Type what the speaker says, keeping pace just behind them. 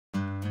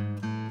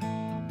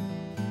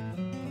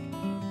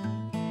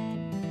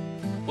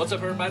What's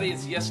up, everybody?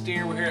 It's Yes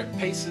Deer. We're here at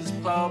Pace's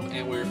Pub,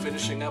 and we're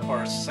finishing up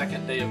our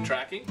second day of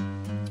tracking.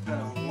 It's been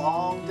a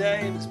long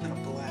day, and it's been a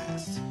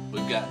blast.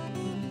 We've got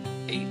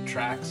 8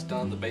 tracks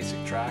done, the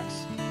basic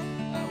tracks.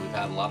 We've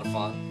had a lot of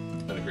fun.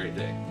 It's been a great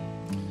day.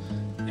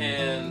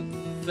 And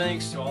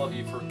thanks to all of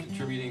you for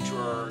contributing to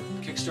our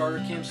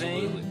Kickstarter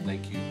campaign. Absolutely.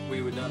 Thank you.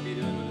 We would not be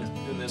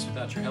doing this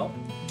without your help.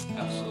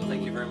 Absolutely.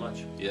 Thank you very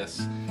much. Yes.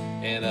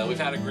 And we've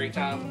had a great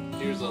time.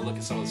 Here's a look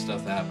at some of the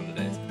stuff that happened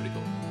today. It's pretty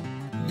cool.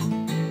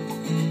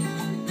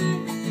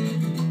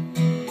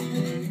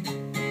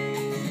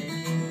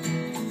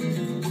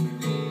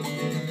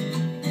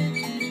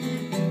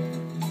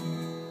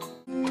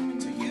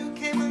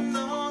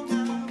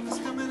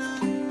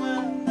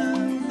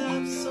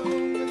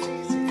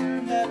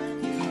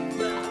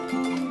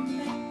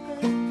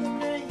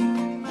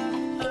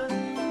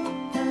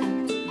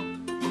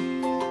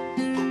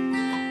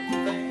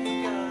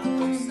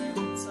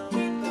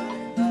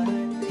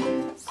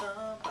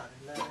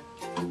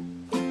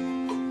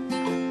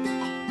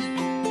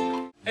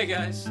 Hey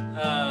guys,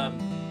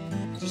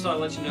 just thought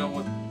I'd let you know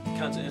what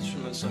kinds of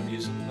instruments I'm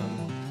using.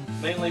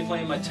 I'm mainly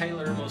playing my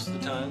Taylor most of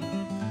the time,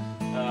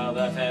 that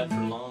I've had for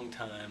a long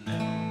time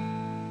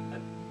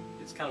now.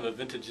 It's kind of a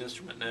vintage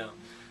instrument now.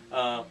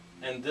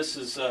 And this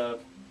is a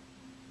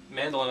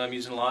mandolin I'm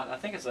using a lot. I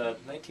think it's a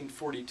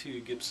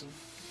 1942 Gibson.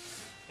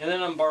 And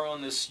then I'm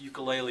borrowing this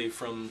ukulele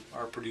from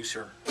our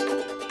producer. I'm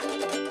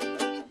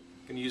going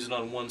to use it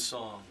on one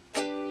song.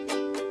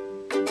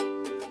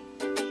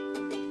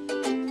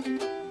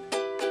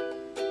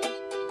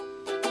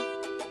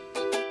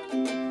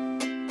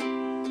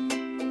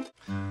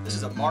 This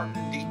is a Martin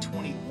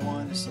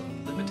D21. It's a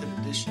limited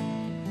edition,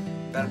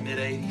 about a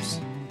mid-80s.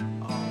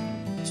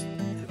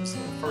 It was the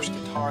first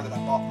guitar that I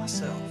bought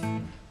myself,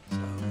 so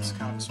it's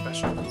kind of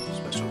a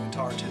special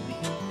guitar to me.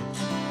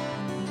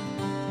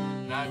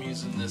 Now I'm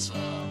using this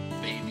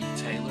baby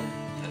Taylor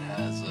that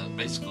has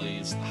basically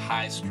it's the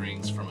high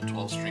strings from a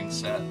 12-string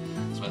set,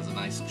 so it has a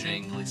nice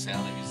jangly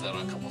sound. I've used that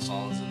on a couple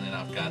songs, and then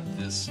I've got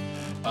this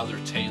other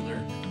Taylor.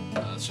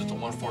 It's just a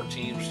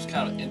 114, which is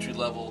kind of an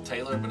entry-level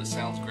Taylor, but it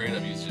sounds great.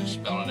 I've used it just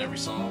about on every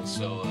song.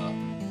 So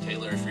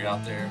Taylor, if you're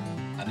out there,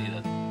 I need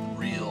a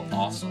real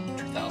awesome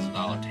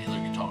 $2,000 Taylor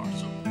guitar,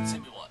 so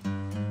send me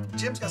one.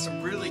 Jim's got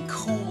some really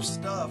cool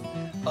stuff.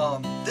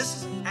 This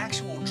is an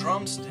actual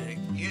drumstick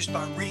used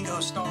by Ringo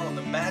Starr on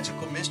the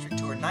Magical Mystery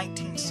Tour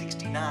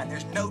 1969.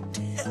 There's no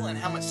telling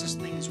how much this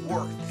thing is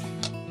worth.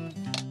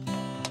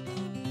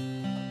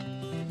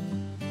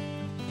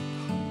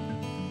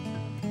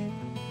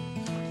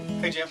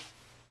 Hey Jim.